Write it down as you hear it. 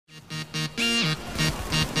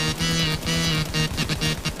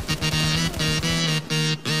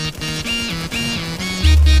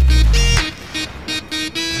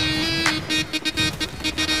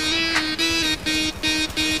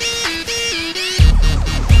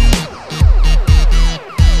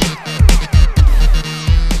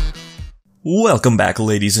Welcome back,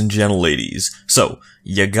 ladies and gentleladies. So,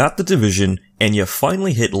 you got the division, and you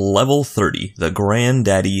finally hit level 30, the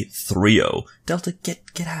Granddaddy 3-0. Delta,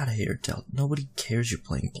 get out of here, Delta. Nobody cares you're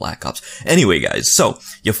playing Black Ops. Anyway, guys, so,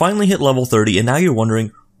 you finally hit level 30, and now you're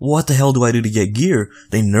wondering, what the hell do I do to get gear?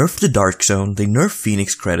 They nerfed the Dark Zone, they nerfed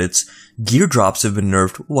Phoenix credits, gear drops have been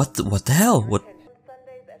nerfed, what the hell?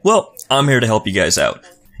 Well, I'm here to help you guys out.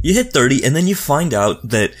 You hit 30, and then you find out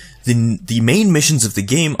that the main missions of the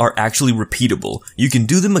game are actually repeatable. You can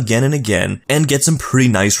do them again and again, and get some pretty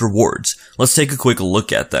nice rewards. Let's take a quick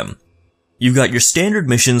look at them. You've got your standard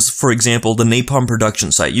missions, for example, the Napalm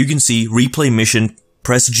production site. You can see replay mission,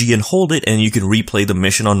 press G and hold it, and you can replay the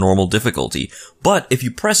mission on normal difficulty. But if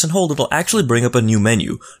you press and hold, it'll actually bring up a new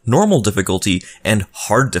menu, normal difficulty and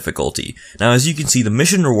hard difficulty. Now, as you can see, the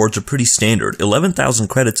mission rewards are pretty standard, 11,000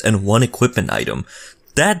 credits and 1 equipment item.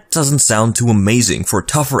 That doesn't sound too amazing for a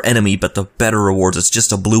tougher enemy, but the better rewards, it's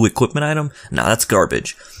just a blue equipment item? Nah, that's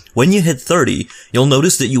garbage. When you hit 30, you'll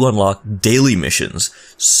notice that you unlock daily missions.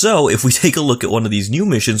 So, if we take a look at one of these new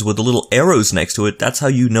missions with the little arrows next to it, that's how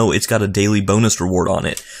you know it's got a daily bonus reward on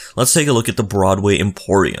it. Let's take a look at the Broadway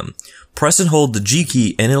Emporium. Press and hold the G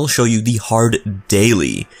key and it'll show you the hard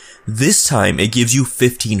daily. This time, it gives you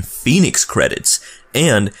 15 Phoenix credits.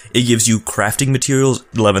 And it gives you crafting materials,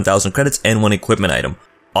 11,000 credits, and 1 equipment item.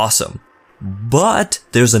 Awesome. But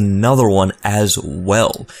there's another one as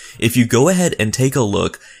well. If you go ahead and take a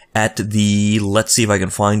look at the, let's see if I can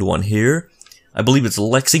find one here. I believe it's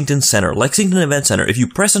Lexington Center, Lexington Event Center. If you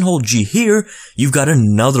press and hold G here, you've got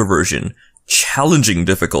another version, challenging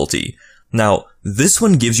difficulty. Now, this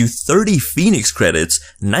one gives you 30 Phoenix credits,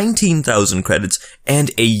 19,000 credits,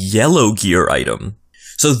 and a yellow gear item.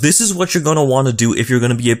 So this is what you're going to want to do if you're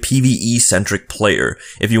going to be a PvE-centric player.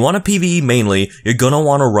 If you want to PvE mainly, you're going to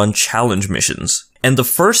want to run challenge missions. And the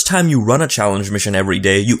first time you run a challenge mission every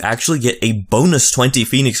day, you actually get a bonus 20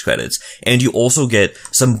 Phoenix credits, and you also get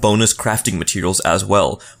some bonus crafting materials as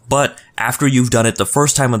well. But after you've done it the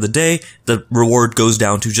first time of the day, the reward goes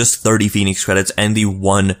down to just 30 Phoenix credits and the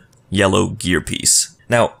 1 yellow gear piece.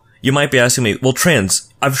 Now, you might be asking me, well,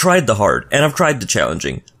 Trans, I've tried the hard, and I've tried the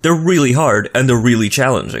challenging. They're really hard, and they're really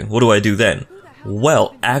challenging. What do I do then?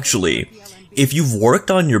 Well, actually, if you've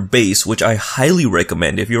worked on your base, which I highly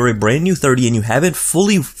recommend, if you're a brand new 30 and you haven't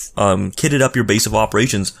fully kitted up your base of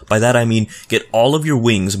operations, by that I mean get all of your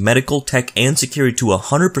wings, medical, tech, and security to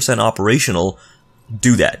 100% operational,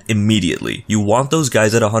 do that immediately. You want those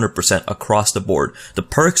guys at 100% across the board. The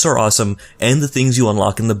perks are awesome, and the things you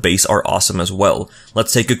unlock in the base are awesome as well.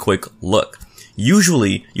 Let's take a quick look.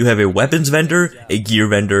 Usually, you have a weapons vendor, a gear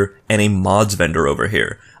vendor, and a mods vendor over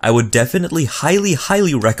here. I would definitely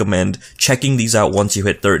highly recommend checking these out once you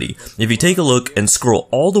hit 30. If you take a look and scroll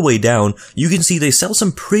all the way down, you can see they sell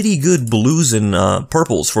some pretty good blues and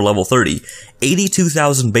purples for level 30.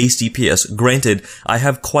 82,000 base DPS. Granted, I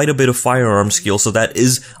have quite a bit of firearm skill, so that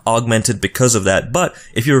is augmented because of that. But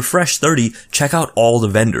if you're a fresh 30, check out all the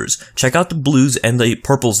vendors. Check out the blues and the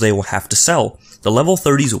purples they will have to sell. The level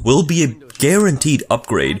 30s will be a guaranteed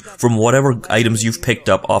upgrade from whatever items you've picked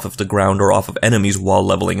up off of the ground or off of enemies while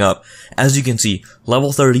leveling up. As you can see,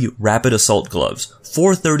 level 30 Rapid Assault Gloves,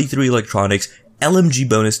 433 electronics, LMG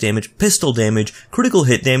bonus damage, pistol damage, critical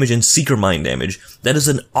hit damage, and seeker mine damage. That is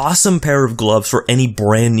an awesome pair of gloves for any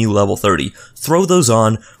brand new level 30. Throw those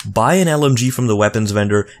on, buy an LMG from the weapons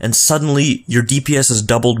vendor, and suddenly your DPS has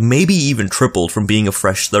doubled, maybe even tripled from being a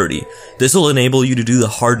fresh 30. This will enable you to do the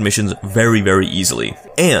hard missions very easily.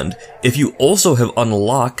 And if you also have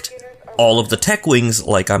unlocked all of the tech wings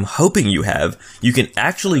like I'm hoping you have, you can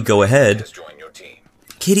actually go ahead.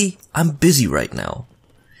 Kitty, I'm busy right now.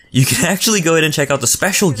 You can actually go ahead and check out the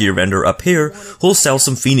special gear vendor up here, who'll sell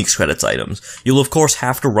some Phoenix credits items. You'll of course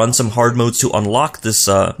have to run some hard modes to unlock this,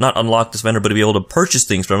 not unlock this vendor, but to be able to purchase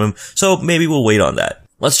things from him, so maybe we'll wait on that.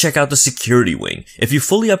 Let's check out the security wing. If you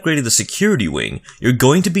fully upgraded the security wing, you're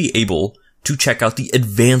going to be able to check out the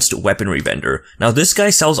advanced weaponry vendor. Now this guy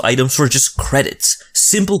sells items for just credits,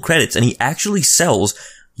 simple credits, and he actually sells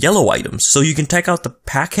yellow items. So you can check out the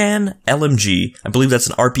Pacan LMG, I believe that's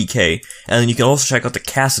an RPK, and then you can also check out the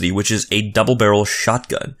Cassidy, which is a double barrel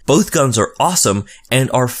shotgun. Both guns are awesome and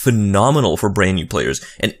are phenomenal for brand new players.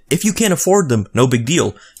 And if you can't afford them, no big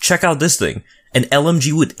deal. Check out this thing. An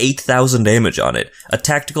LMG with 8,000 damage on it, a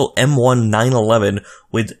tactical M1 911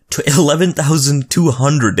 with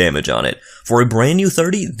 11,200 damage on it. For a brand new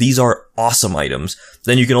 30, these are awesome items.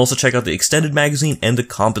 Then you can also check out the extended magazine and the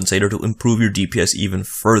compensator to improve your DPS even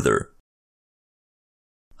further.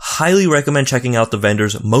 highly recommend checking out the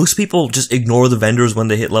vendors. Most people just ignore the vendors when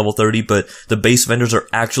they hit level 30, but the base vendors are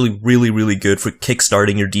actually really good for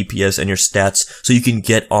kickstarting your DPS and your stats so you can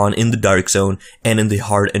get on in the Dark Zone and in the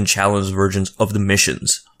hard and challenge versions of the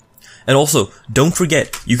missions. And also, don't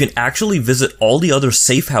forget, you can actually visit all the other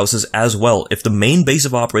safe houses as well. If the main base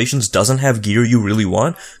of operations doesn't have gear you really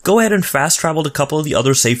want, go ahead and fast travel to a couple of the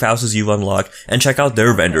other safe houses you've unlocked and check out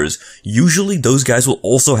their vendors. Usually those guys will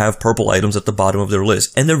also have purple items at the bottom of their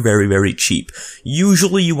list, and they're very cheap.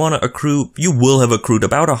 Usually you will have accrued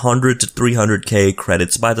about 100 to 300k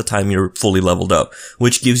credits by the time you're fully leveled up,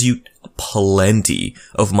 which gives you plenty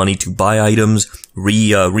of money to buy items,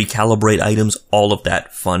 recalibrate items, all of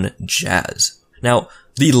that fun jazz. Now,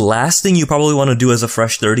 the last thing you probably want to do as a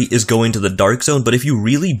fresh 30 is go into the Dark Zone, but if you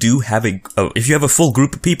really do have if you have a full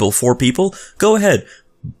group of people, 4 people, go ahead.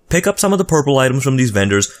 Pick up some of the purple items from these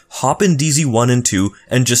vendors, hop in DZ 1 and 2,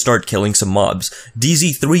 and just start killing some mobs.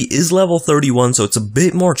 DZ 3 is level 31, so it's a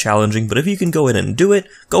bit more challenging, but if you can go in and do it,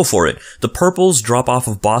 go for it. The purples drop off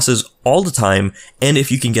of bosses all the time, and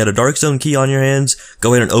if you can get a Dark Zone key on your hands,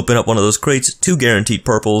 go ahead and open up one of those crates, 2 guaranteed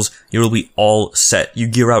purples, you'll be all set. You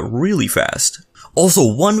gear out really fast.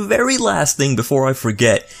 Also, one very last thing before I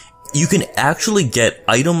forget, you can actually get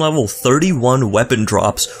item level 31 weapon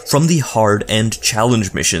drops from the hard and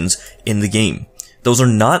challenge missions in the game. Those are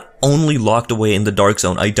not only locked away in the Dark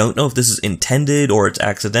Zone. I don't know if this is intended or it's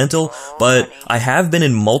accidental, but I have been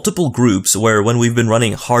in multiple groups where when we've been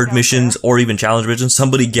running hard missions or even challenge missions,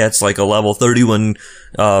 somebody gets like a level 31,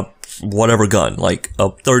 whatever gun, like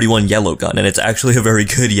a 31 yellow gun, and it's actually a very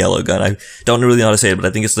good yellow gun. I don't really know how to say it, but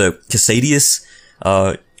I think it's the Casadius,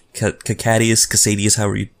 Casadius,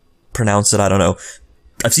 however you pronounce it, I don't know.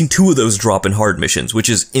 I've seen 2 of those drop in hard missions, which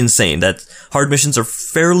is insane. That hard missions are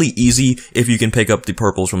fairly easy if you can pick up the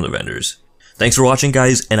purples from the vendors. Thanks for watching,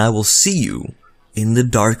 guys, and I will see you in the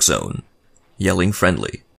Dark Zone, yelling friendly.